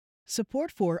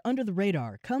Support for Under the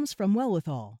Radar comes from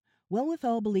Wellwithal.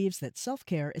 Wellwithal believes that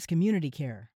self-care is community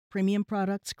care. Premium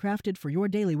products crafted for your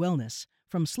daily wellness,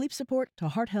 from sleep support to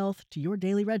heart health to your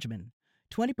daily regimen.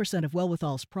 20% of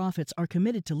Wellwithal's profits are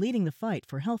committed to leading the fight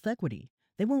for health equity.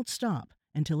 They won't stop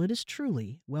until it is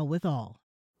truly well with all.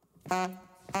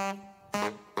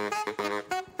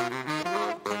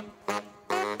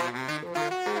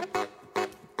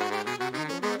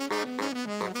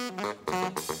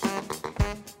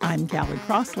 I'm Callie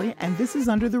Crossley, and this is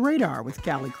Under the Radar with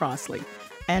Callie Crossley.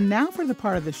 And now for the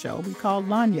part of the show we call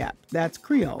Lagniappe. That's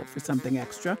Creole for something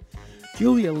extra.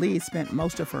 Julia Lee spent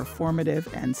most of her formative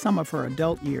and some of her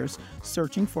adult years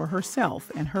searching for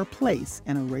herself and her place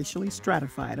in a racially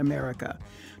stratified America,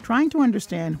 trying to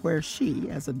understand where she,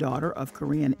 as a daughter of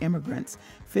Korean immigrants,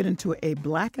 fit into a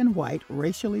black and white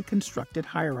racially constructed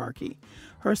hierarchy.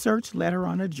 Her search led her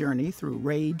on a journey through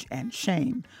rage and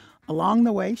shame. Along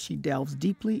the way, she delves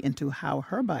deeply into how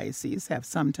her biases have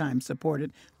sometimes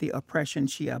supported the oppression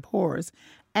she abhors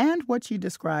and what she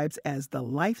describes as the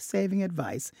life-saving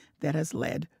advice that has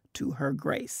led to her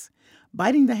grace.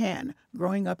 Biting the Hand,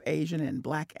 Growing Up Asian in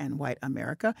Black and White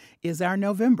America is our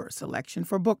November selection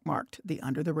for Bookmarked, the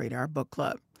Under the Radar Book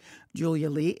Club. Julia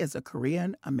Lee is a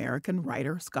Korean-American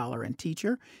writer, scholar, and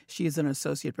teacher. She is an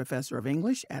associate professor of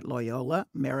English at Loyola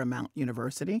Marymount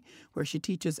University, where she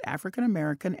teaches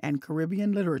African-American and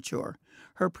Caribbean literature.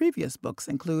 Her previous books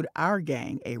include Our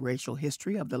Gang, A Racial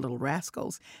History of the Little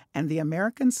Rascals, and The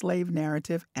American Slave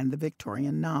Narrative and the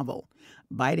Victorian Novel.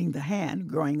 Biting the Hand,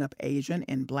 Growing Up Asian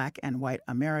in Black and White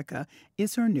America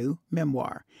is her new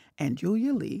memoir. And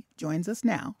Julia Lee joins us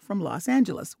now from Los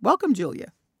Angeles. Welcome,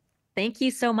 Julia. Thank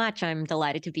you so much. I'm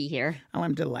delighted to be here. Oh,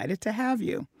 I'm delighted to have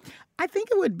you. I think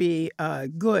it would be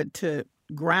good to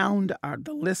ground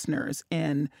the listeners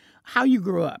in how you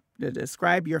grew up, to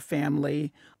describe your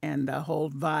family and the whole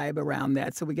vibe around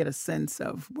that so we get a sense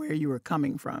of where you were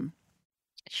coming from.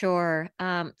 Sure.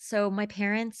 So my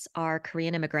parents are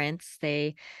Korean immigrants.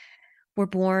 They were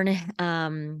born,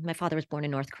 my father was born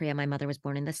in North Korea. My mother was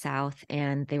born in the South,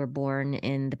 and they were born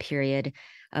in the period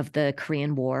of the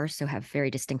Korean War, so have very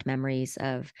distinct memories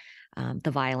of the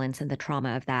violence and the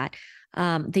trauma of that.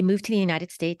 They moved to the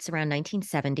United States around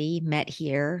 1970, met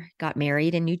here, got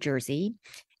married in New Jersey,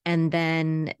 and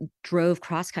then drove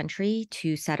cross-country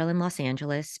to settle in Los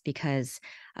Angeles because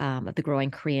of the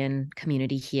growing Korean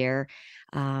community here,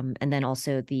 and then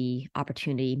also the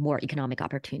opportunity, more economic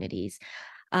opportunities.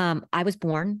 I was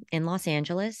born in Los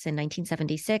Angeles in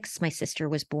 1976. My sister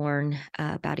was born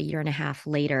about a year and a half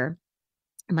later.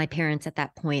 My parents at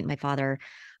that point, my father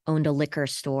owned a liquor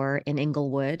store in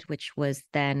Inglewood, which was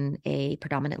then a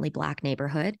predominantly Black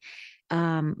neighborhood.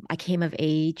 I came of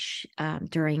age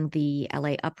during the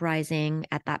LA uprising.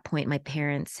 At that point, my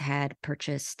parents had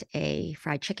purchased a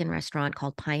fried chicken restaurant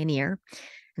called Pioneer,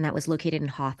 and that was located in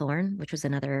Hawthorne, which was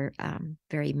another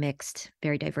very mixed,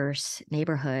 very diverse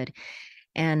neighborhood.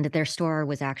 And their store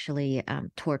was actually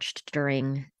torched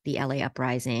during the LA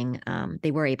uprising.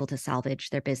 They were able to salvage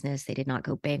their business. They did not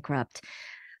go bankrupt.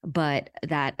 But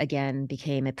that, again,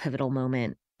 became a pivotal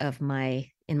moment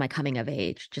in my coming of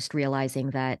age, just realizing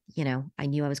that, I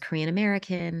knew I was Korean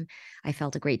American. I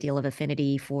felt a great deal of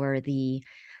affinity for the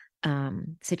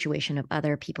situation of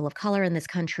other people of color in this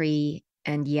country.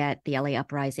 And yet the LA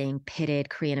uprising pitted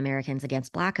Korean Americans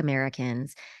against Black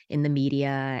Americans in the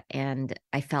media. And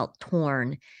I felt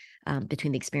torn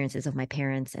between the experiences of my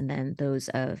parents and then those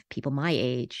of people my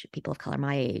age, people of color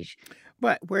my age.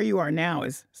 But where you are now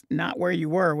is not where you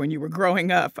were when you were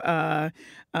growing up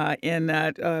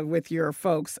with your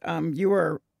folks. You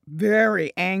were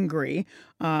very angry,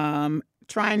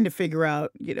 trying to figure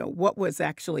out, what was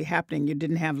actually happening. You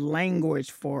didn't have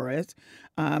language for it.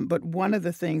 But one of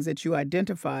the things that you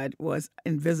identified was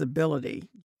invisibility.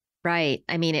 Right.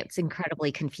 I mean, it's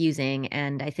incredibly confusing.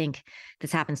 And I think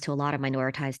this happens to a lot of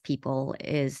minoritized people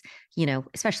is,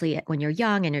 especially when you're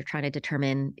young and you're trying to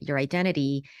determine your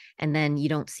identity, and then you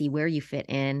don't see where you fit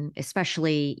in,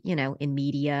 especially, in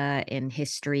media, in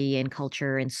history, in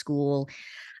culture, in school.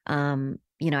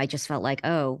 I just felt like,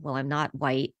 oh, well, I'm not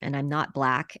white and I'm not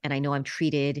Black, and I know I'm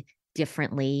treated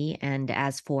differently and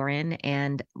as foreign.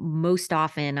 And most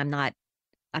often I'm not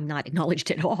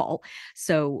acknowledged at all.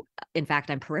 So in fact,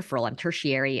 I'm peripheral, I'm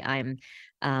tertiary, I'm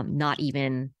not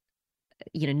even,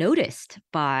 noticed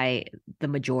by the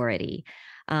majority.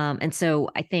 And so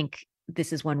I think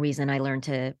this is one reason I learned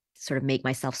to sort of make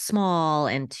myself small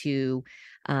and to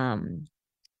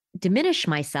diminish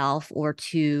myself or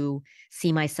to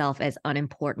see myself as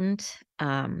unimportant,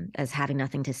 as having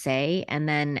nothing to say. And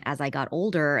then as I got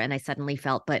older and I suddenly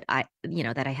felt, that I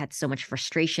had so much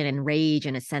frustration and rage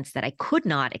and a sense that I could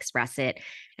not express it.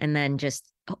 And then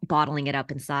just bottling it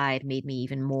up inside made me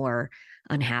even more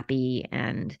unhappy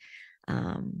and,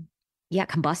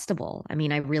 combustible. I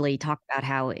mean, I really talk about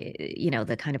how,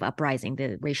 the kind of uprising,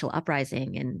 the racial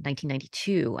uprising in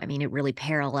 1992, I mean, it really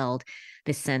paralleled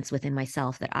this sense within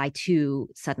myself that I too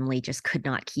suddenly just could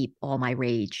not keep all my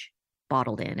rage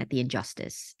bottled in at the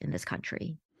injustice in this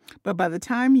country. But by the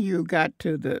time you got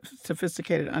to the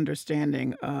sophisticated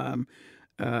understanding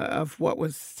of what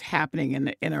was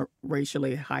happening in a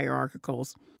racially hierarchical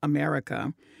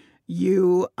America,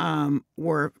 you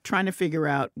were trying to figure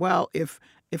out, well, if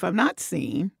I'm not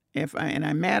seen, and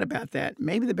I'm mad about that,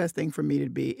 maybe the best thing for me to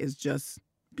be is just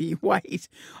be white.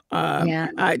 Yeah.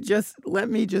 I just let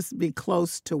me just be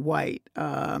close to white,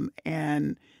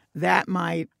 and that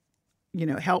might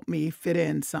help me fit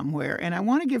in somewhere. And I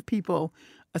want to give people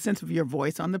a sense of your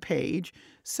voice on the page.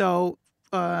 So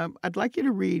I'd like you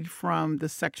to read from the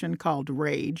section called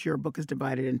Rage. Your book is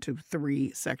divided into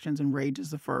 3 sections, and Rage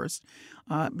is the first,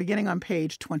 beginning on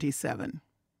page 27.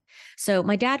 So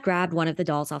my dad grabbed one of the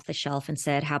dolls off the shelf and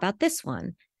said, "How about this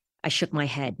one?" I shook my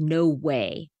head. "No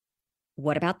way."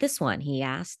 "What about this one?" he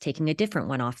asked, taking a different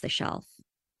one off the shelf.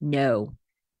 "No."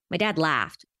 My dad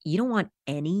laughed. "You don't want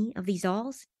any of these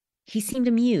dolls?" He seemed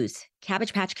amused.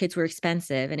 Cabbage Patch Kids were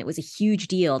expensive, and it was a huge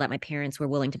deal that my parents were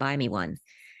willing to buy me one.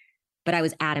 But I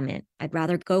was adamant. I'd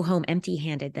rather go home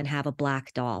empty-handed than have a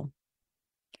black doll.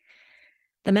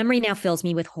 The memory now fills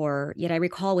me with horror, yet I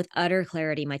recall with utter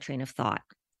clarity my train of thought.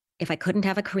 If I couldn't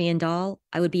have a Korean doll,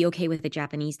 I would be okay with a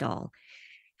Japanese doll.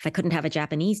 If I couldn't have a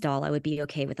Japanese doll, I would be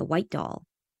okay with a white doll.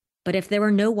 But if there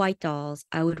were no white dolls,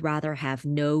 I would rather have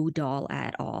no doll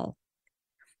at all.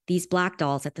 These black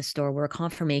dolls at the store were a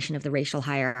confirmation of the racial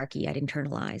hierarchy I'd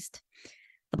internalized.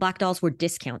 The black dolls were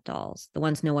discount dolls, the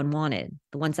ones no one wanted,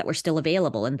 the ones that were still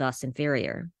available and thus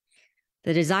inferior.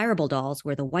 The desirable dolls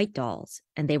were the white dolls,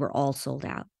 and they were all sold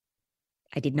out.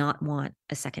 I did not want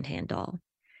a secondhand doll.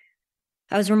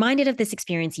 I was reminded of this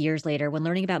experience years later when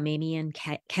learning about Mamie and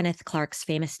Kenneth Clark's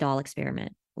famous doll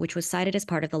experiment, which was cited as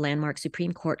part of the landmark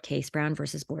Supreme Court case Brown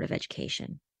versus Board of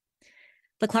Education.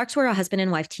 The Clarks were a husband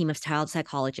and wife team of child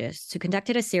psychologists who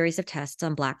conducted a series of tests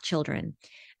on Black children,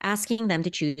 asking them to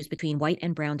choose between white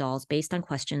and brown dolls based on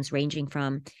questions ranging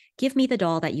from, "Give me the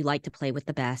doll that you like to play with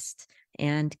the best,"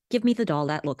 and "Give me the doll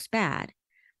that looks bad,"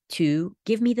 to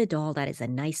 "Give me the doll that is a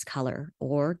nice color,"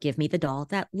 or "Give me the doll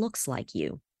that looks like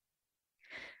you."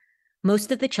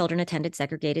 Most of the children attended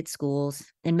segregated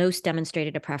schools, and most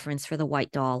demonstrated a preference for the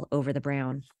white doll over the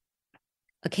brown.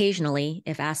 Occasionally,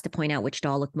 if asked to point out which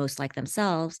doll looked most like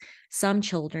themselves, some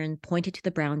children pointed to the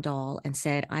brown doll and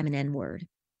said, "I'm an N-word."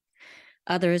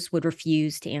 Others would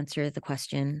refuse to answer the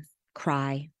question,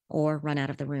 cry, or run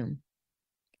out of the room.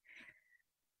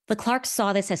 The Clarks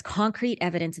saw this as concrete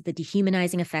evidence of the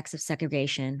dehumanizing effects of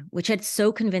segregation, which had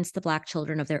so convinced the Black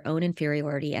children of their own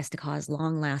inferiority as to cause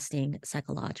long-lasting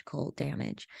psychological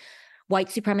damage. White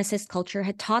supremacist culture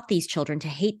had taught these children to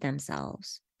hate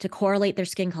themselves, to correlate their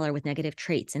skin color with negative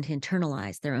traits, and to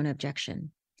internalize their own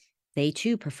objection. They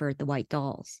too preferred the white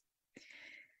dolls.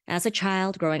 As a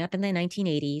child growing up in the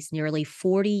 1980s, nearly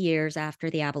 40 years after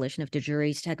the abolition of de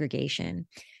jure segregation,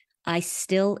 I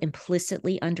still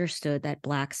implicitly understood that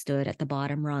Black stood at the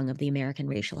bottom rung of the American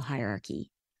racial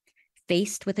hierarchy.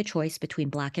 Faced with a choice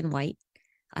between Black and white,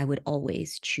 I would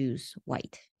always choose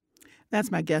white.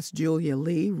 That's my guest, Julia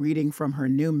Lee, reading from her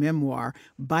new memoir,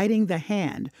 Biting the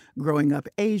Hand, Growing Up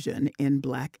Asian in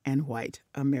Black and White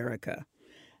America.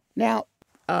 Now,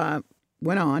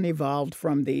 went on, evolved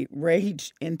from the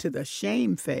rage into the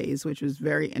shame phase, which was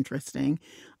very interesting.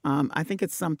 I think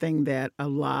it's something that a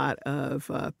lot of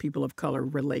people of color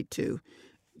relate to.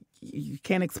 You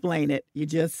can't explain it. You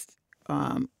just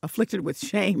afflicted with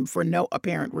shame for no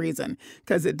apparent reason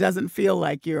because it doesn't feel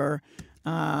like you're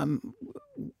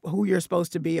who you're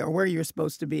supposed to be or where you're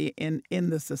supposed to be in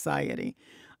the society.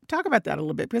 Talk about that a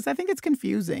little bit because I think it's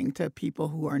confusing to people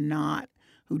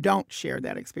who don't share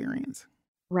that experience.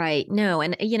 Right. No,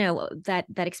 and that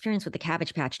experience with the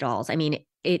Cabbage Patch dolls, I mean,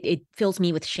 it fills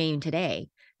me with shame today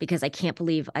because I can't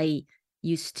believe I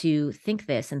used to think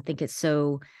this and think it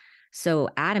so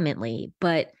adamantly.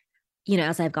 But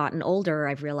as I've gotten older,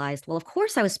 I've realized, well, of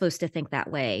course I was supposed to think that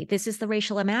way. This is the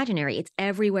racial imaginary. It's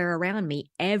everywhere around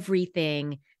me.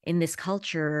 Everything in this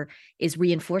culture is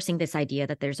reinforcing this idea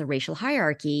that there's a racial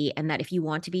hierarchy and that if you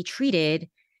want to be treated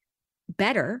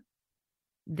better,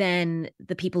 then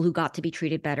the people who got to be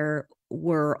treated better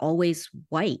were always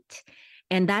white.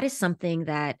 And that is something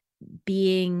that,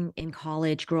 being in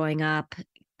college, growing up,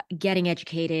 getting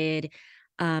educated,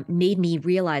 made me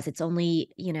realize it's only,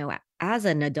 as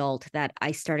an adult that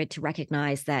I started to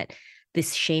recognize that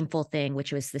this shameful thing,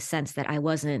 which was the sense that I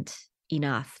wasn't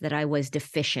enough, that I was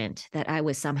deficient, that I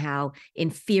was somehow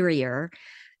inferior,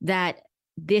 that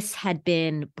this had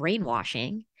been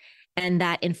brainwashing. And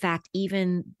that, in fact,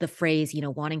 even the phrase,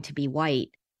 wanting to be white,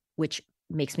 which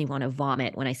makes me want to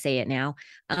vomit when I say it now.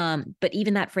 But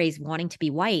even that phrase, wanting to be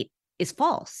white, is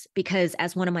false, because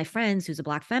as one of my friends who's a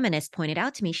Black feminist pointed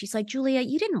out to me, she's like, Julia,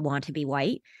 you didn't want to be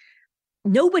white.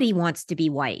 Nobody wants to be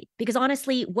white, because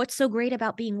honestly, what's so great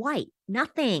about being white?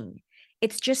 Nothing.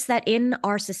 It's just that in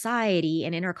our society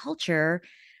and in our culture,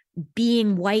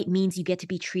 being white means you get to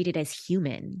be treated as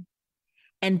human.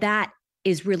 And that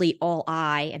is really all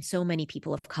I and so many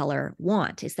people of color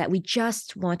want, is that we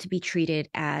just want to be treated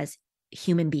as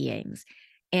human beings.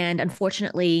 And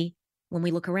unfortunately, when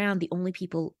we look around, the only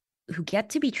people who get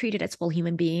to be treated as full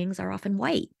human beings are often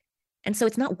white. And so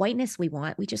it's not whiteness we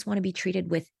want. We just want to be treated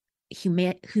with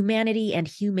humanity and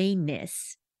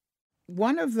humaneness.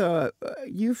 One of the,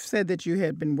 you've said that you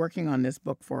had been working on this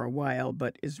book for a while,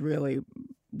 but is really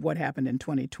what happened in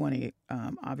 2020,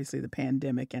 obviously the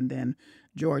pandemic, and then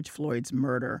George Floyd's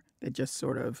murder that just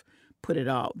sort of put it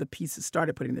all, the pieces,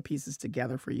 started putting the pieces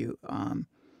together for you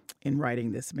in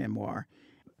writing this memoir.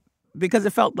 Because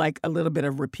it felt like a little bit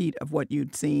of repeat of what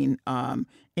you'd seen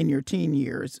in your teen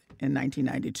years in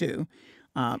 1992,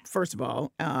 first of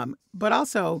all. But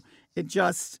also, it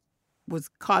just was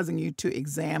causing you to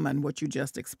examine what you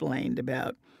just explained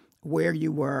about where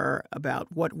you were, about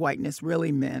what whiteness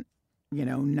really meant.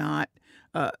 Not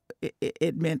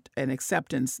it meant an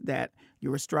acceptance that you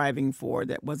were striving for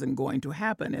that wasn't going to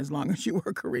happen as long as you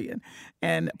were Korean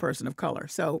and a person of color.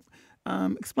 So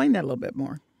explain that a little bit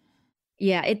more.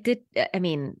 Yeah, it did. I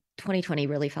mean, 2020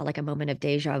 really felt like a moment of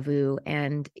deja vu.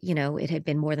 And, it had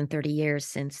been more than 30 years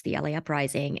since the LA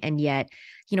uprising. And yet,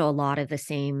 a lot of the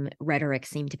same rhetoric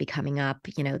seemed to be coming up,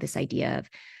 this idea of,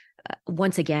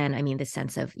 once again, I mean, the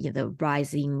sense of, the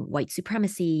rising white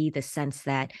supremacy, the sense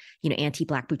that,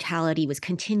 anti-Black brutality was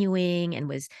continuing and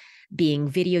was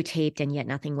being videotaped, and yet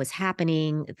nothing was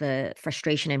happening, the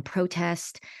frustration and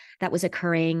protest that was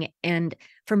occurring. And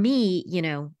for me,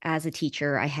 as a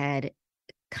teacher, I had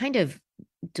kind of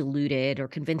deluded or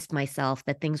convinced myself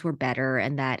that things were better,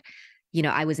 and that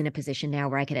I was in a position now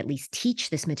where I could at least teach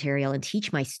this material and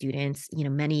teach my students.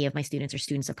 Many of my students are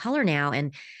students of color now,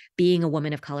 and being a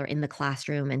woman of color in the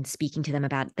classroom and speaking to them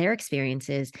about their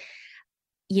experiences,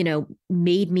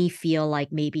 made me feel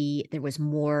like maybe there was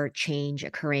more change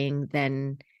occurring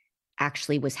than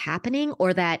actually was happening,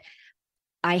 or that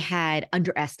I had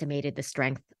underestimated the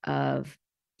strength of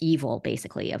evil,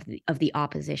 basically, of the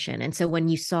opposition. And so when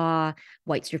you saw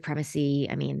white supremacy,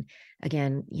 I mean,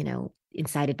 again,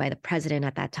 incited by the president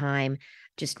at that time,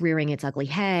 just rearing its ugly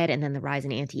head, and then the rise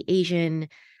in anti-Asian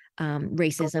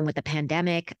racism with the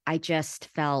pandemic, I just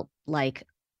felt like,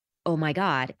 oh my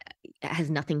God, has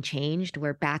nothing changed?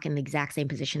 We're back in the exact same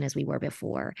position as we were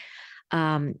before.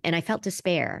 And I felt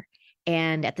despair.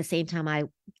 And at the same time, I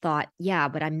thought, yeah,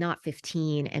 but I'm not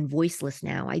 15 and voiceless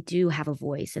now. I do have a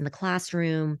voice in the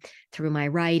classroom, through my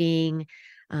writing,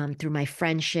 through my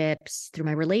friendships, through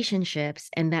my relationships,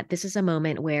 and that this is a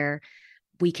moment where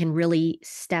we can really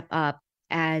step up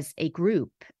as a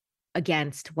group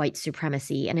against white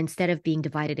supremacy. And instead of being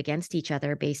divided against each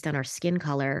other based on our skin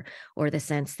color, or the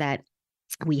sense that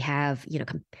we have,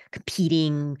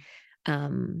 competing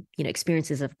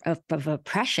experiences of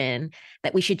oppression,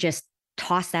 that we should just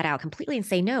toss that out completely and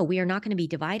say, no, we are not going to be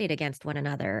divided against one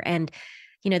another. And,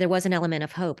 there was an element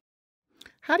of hope.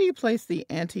 How do you place the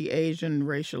anti-Asian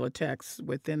racial attacks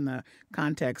within the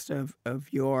context of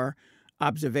your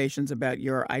observations about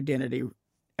your identity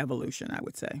evolution, I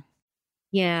would say?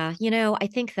 Yeah, I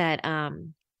think that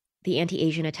the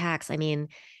anti-Asian attacks, I mean,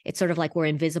 it's sort of like we're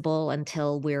invisible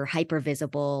until we're hyper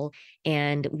visible,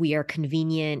 and we are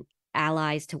convenient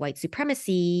allies to white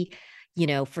supremacy,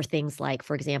 for things like,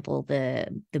 for example,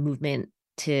 the movement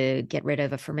to get rid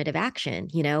of affirmative action.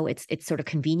 It's sort of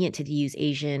convenient to use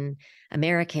Asian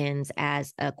Americans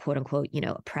as a quote unquote,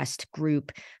 oppressed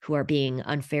group who are being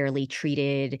unfairly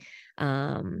treated,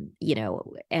 and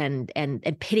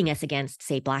pitting us against,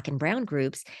 say, Black and brown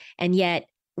groups. And yet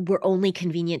we're only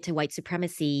convenient to white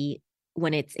supremacy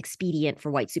when it's expedient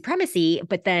for white supremacy.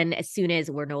 But then as soon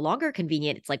as we're no longer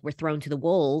convenient, it's like we're thrown to the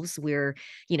wolves.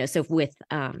 So with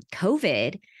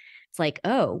COVID, it's like,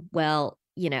 oh, well,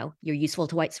 you're useful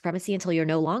to white supremacy until you're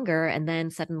no longer. And then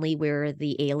suddenly we're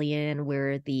the alien,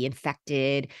 we're the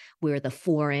infected, we're the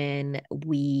foreign.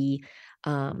 We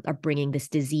are bringing this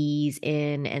disease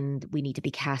in and we need to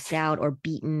be cast out or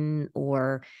beaten,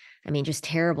 or, I mean, just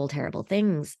terrible, terrible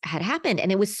things had happened.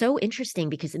 And it was so interesting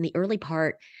because in the early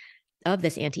part of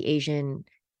this anti-Asian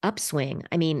upswing,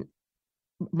 I mean,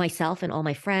 myself and all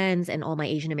my friends and all my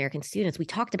Asian American students, we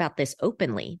talked about this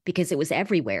openly because it was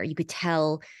everywhere. You could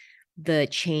tell the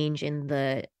change in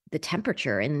the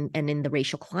temperature and in the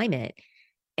racial climate.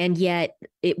 And yet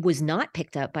it was not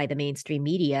picked up by the mainstream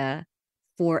media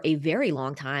for a very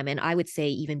long time. And I would say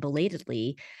even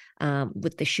belatedly,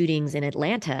 with the shootings in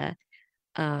Atlanta.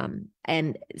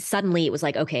 And suddenly it was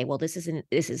like, okay, well, this is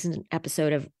an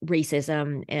episode of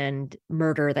racism and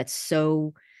murder that's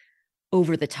so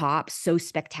over the top, so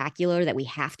spectacular that we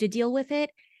have to deal with it.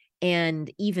 And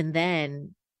even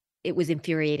then, it was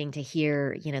infuriating to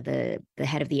hear, the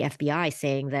head of the FBI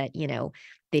saying that,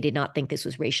 they did not think this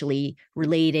was racially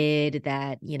related,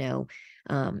 that,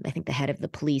 I think the head of the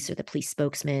police or the police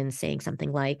spokesman saying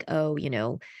something like, oh,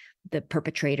 the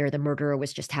perpetrator, the murderer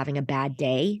was just having a bad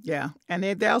day. Yeah, and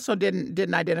they also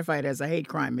didn't identify it as a hate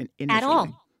crime At initially.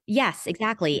 all. Yes,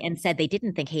 exactly. And said they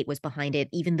didn't think hate was behind it,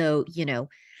 even though,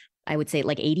 I would say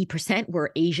like 80%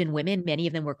 were Asian women. Many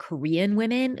of them were Korean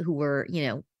women who were,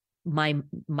 my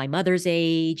mother's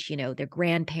age, their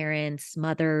grandparents,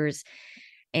 mothers,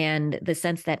 and the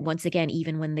sense that once again,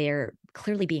 even when they're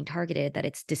clearly being targeted, that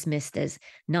it's dismissed as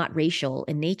not racial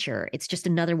in nature. It's just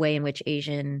another way in which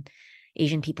Asian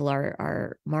people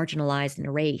are marginalized and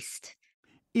erased.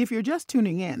 If you're just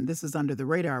tuning in, this is Under the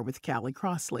Radar with Callie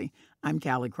Crossley. I'm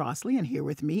Callie Crossley, and here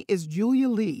with me is Julia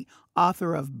Lee,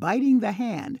 author of Biting the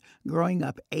Hand, Growing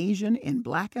Up Asian in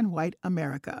Black and White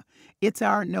America. It's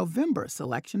our November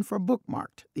selection for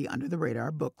Bookmarked, the Under the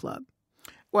Radar Book Club.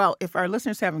 Well, if our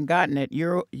listeners haven't gotten it,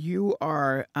 you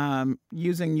are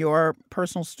using your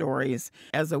personal stories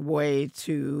as a way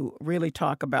to really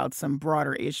talk about some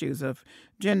broader issues of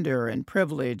gender and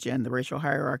privilege and the racial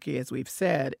hierarchy, as we've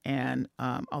said, and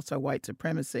also white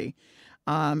supremacy.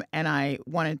 And I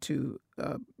wanted to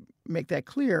make that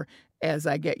clear as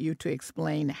I get you to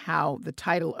explain how the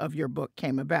title of your book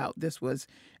came about. This was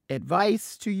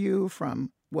advice to you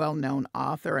from well-known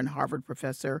author and Harvard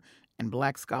professor and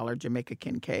Black scholar Jamaica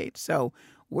Kincaid. So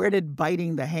where did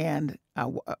Biting the Hand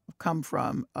come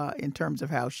from in terms of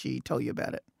how she told you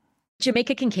about it?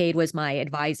 Jamaica Kincaid was my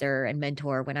advisor and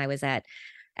mentor when I was at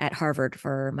Harvard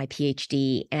for my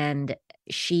PhD. And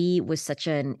she was such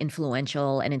an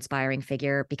influential and inspiring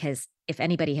figure because if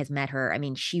anybody has met her, I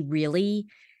mean, she really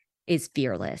is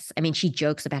fearless. I mean, she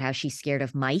jokes about how she's scared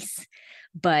of mice,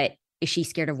 but is she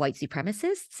scared of white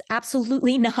supremacists?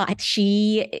 Absolutely not.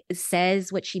 She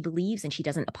says what she believes and she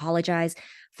doesn't apologize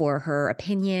for her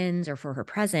opinions or for her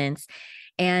presence.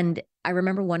 And I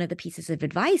remember one of the pieces of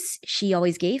advice she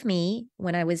always gave me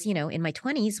when I was, in my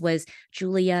 20s was,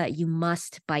 Julia, you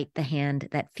must bite the hand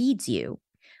that feeds you.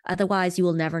 Otherwise, you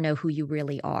will never know who you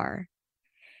really are.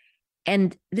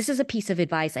 And this is a piece of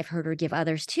advice I've heard her give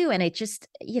others too. And it just,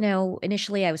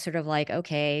 initially I was sort of like,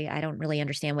 okay, I don't really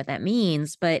understand what that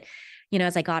means. But,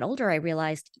 as I got older, I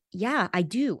realized, yeah, I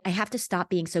do. I have to stop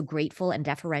being so grateful and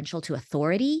deferential to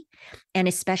authority, and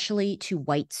especially to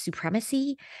white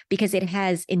supremacy, because it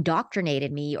has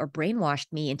indoctrinated me or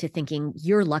brainwashed me into thinking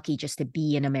you're lucky just to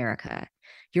be in America.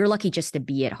 You're lucky just to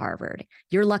be at Harvard.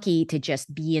 You're lucky to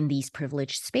just be in these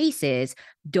privileged spaces.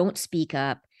 Don't speak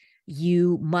up.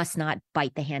 You must not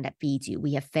bite the hand that feeds you.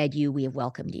 We have fed you. We have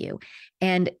welcomed you.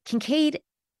 And Kincaid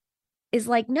is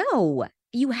like, no,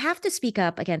 you have to speak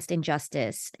up against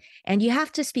injustice and you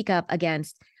have to speak up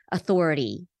against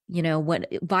authority, what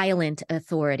violent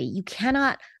authority. You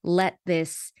cannot let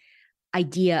this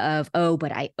idea of, oh,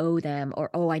 but I owe them, or,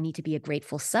 oh, I need to be a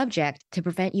grateful subject to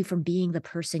prevent you from being the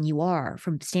person you are,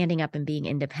 from standing up and being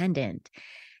independent.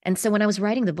 And so when I was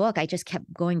writing the book, I just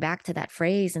kept going back to that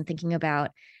phrase and thinking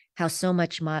about how so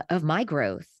much of my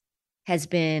growth has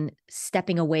been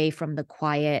stepping away from the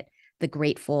quiet, the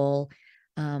grateful,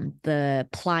 the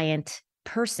pliant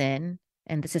person.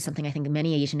 And this is something I think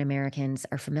many Asian Americans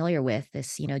are familiar with,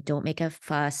 this, don't make a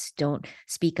fuss, don't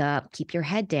speak up, keep your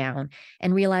head down,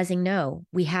 and realizing, no,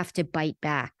 we have to bite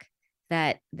back,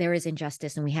 that there is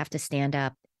injustice and we have to stand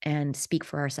up and speak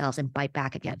for ourselves and bite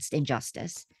back against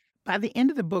injustice. By the end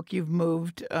of the book, you've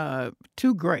moved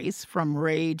to grace from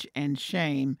rage and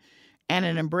shame and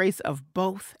an embrace of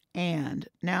both and.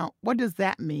 Now, what does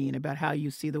that mean about how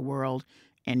you see the world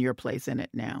and your place in it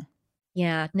now?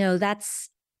 Yeah, no, that's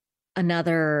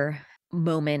another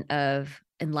moment of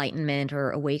enlightenment or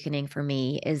awakening for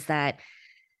me, is that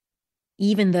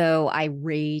even though I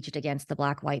raged against the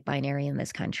black-white binary in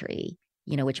this country,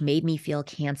 which made me feel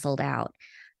canceled out,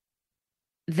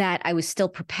 that I was still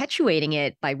perpetuating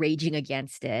it by raging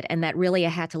against it. And that really I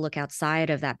had to look outside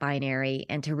of that binary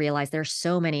and to realize there are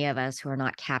so many of us who are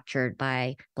not captured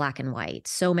by black and white,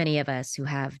 so many of us who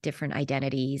have different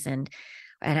identities and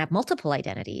have multiple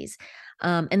identities.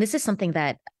 And this is something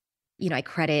that, I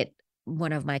credit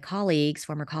one of my colleagues,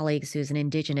 former colleagues, who's an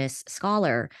Indigenous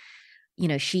scholar.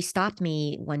 She stopped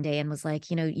me one day and was like,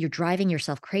 you're driving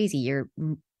yourself crazy. You're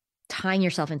tying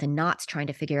yourself into knots trying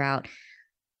to figure out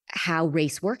how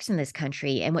race works in this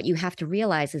country. And what you have to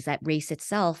realize is that race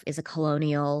itself is a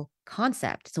colonial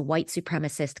concept. It's a white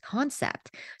supremacist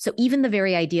concept. So even the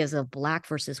very ideas of black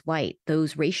versus white,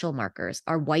 those racial markers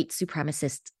are white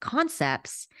supremacist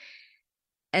concepts,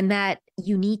 and that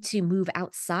you need to move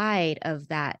outside of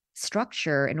that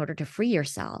structure in order to free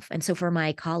yourself. And so for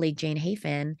my colleague, Jane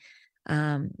Hafen,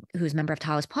 who's a member of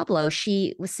Taos Pueblo,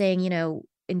 she was saying,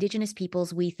 Indigenous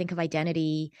peoples, we think of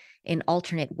identity in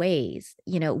alternate ways.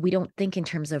 We don't think in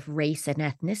terms of race and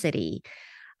ethnicity.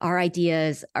 Our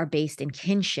ideas are based in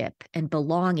kinship and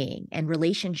belonging and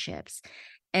relationships.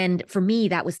 And for me,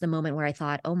 that was the moment where I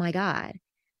thought, oh my God,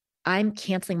 I'm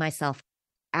canceling myself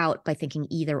out by thinking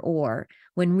either or,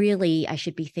 when really I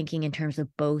should be thinking in terms of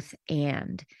both.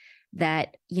 And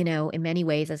that, in many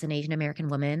ways, as an Asian American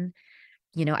woman,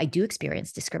 I do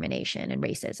experience discrimination and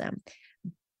racism.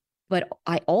 But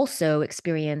I also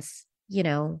experience,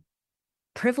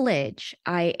 privilege.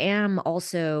 I am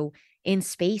also in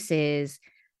spaces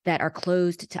that are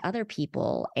closed to other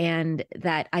people, and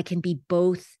that I can be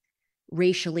both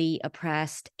racially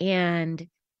oppressed and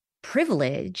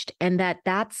privileged, and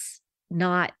that's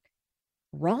not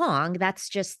wrong. That's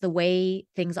just the way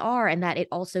things are. And that it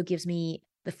also gives me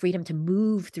the freedom to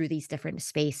move through these different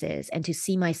spaces and to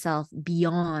see myself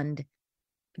beyond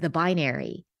the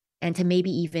binary, and to maybe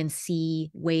even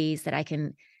see ways that I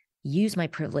can use my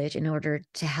privilege in order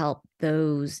to help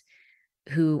those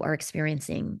who are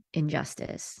experiencing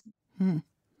injustice.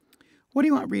 What do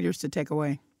you want readers to take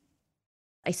away?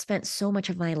 I spent so much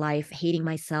of my life hating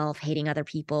myself, hating other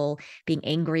people, being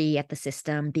angry at the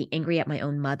system, being angry at my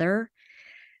own mother,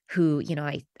 who,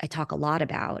 I talk a lot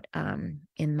about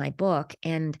in my book.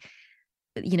 And,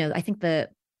 I think the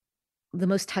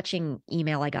most touching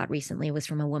email I got recently was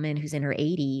from a woman who's in her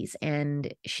 80s,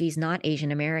 and she's not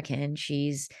Asian American.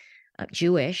 She's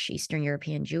Jewish, Eastern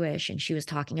European Jewish. And she was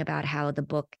talking about how the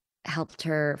book helped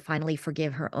her finally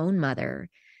forgive her own mother,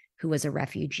 who was a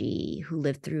refugee, who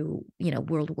lived through,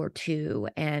 World War II,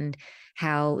 and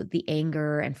how the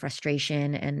anger and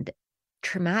frustration and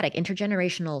traumatic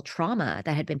intergenerational trauma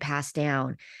that had been passed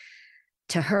down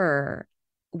to her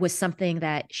was something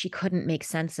that she couldn't make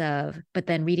sense of. But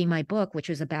then reading my book, which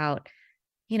was about,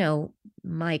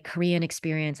 my Korean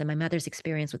experience and my mother's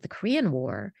experience with the Korean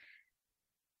War,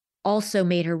 also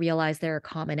made her realize there are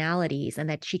commonalities, and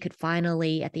that she could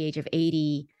finally, at the age of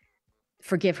 80,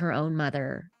 forgive her own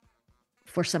mother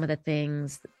for some of the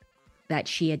things that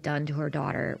she had done to her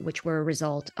daughter, which were a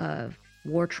result of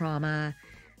war trauma,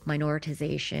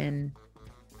 minoritization,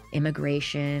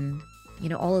 immigration,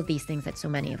 all of these things that so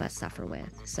many of us suffer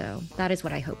with. So that is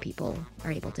what I hope people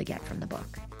are able to get from the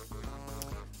book.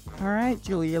 All right,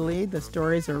 Julia Lee, the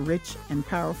stories are rich and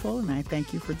powerful, and I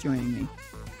thank you for joining me.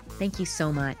 Thank you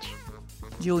so much.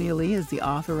 Julia Lee is the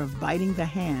author of Biting the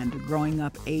Hand, Growing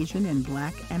Up Asian in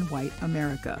Black and White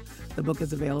America. The book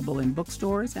is available in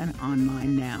bookstores and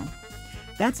online now.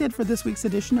 That's it for this week's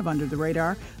edition of Under the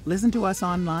Radar. Listen to us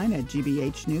online at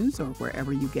GBH News or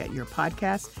wherever you get your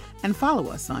podcasts, and follow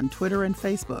us on Twitter and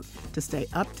Facebook to stay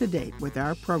up to date with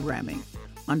our programming.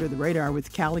 Under the Radar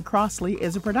with Callie Crossley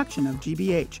is a production of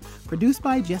GBH, produced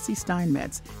by Jesse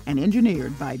Steinmetz and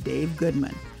engineered by Dave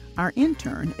Goodman. Our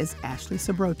intern is Ashley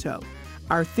Sabroto.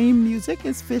 Our theme music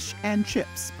is Fish and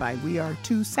Chips by We Are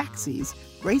Two Saxies,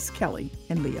 Grace Kelly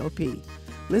and Leo P.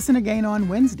 Listen again on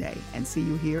Wednesday, and see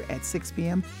you here at 6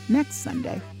 p.m. next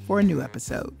Sunday for a new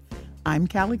episode. I'm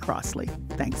Callie Crossley.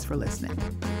 Thanks for listening.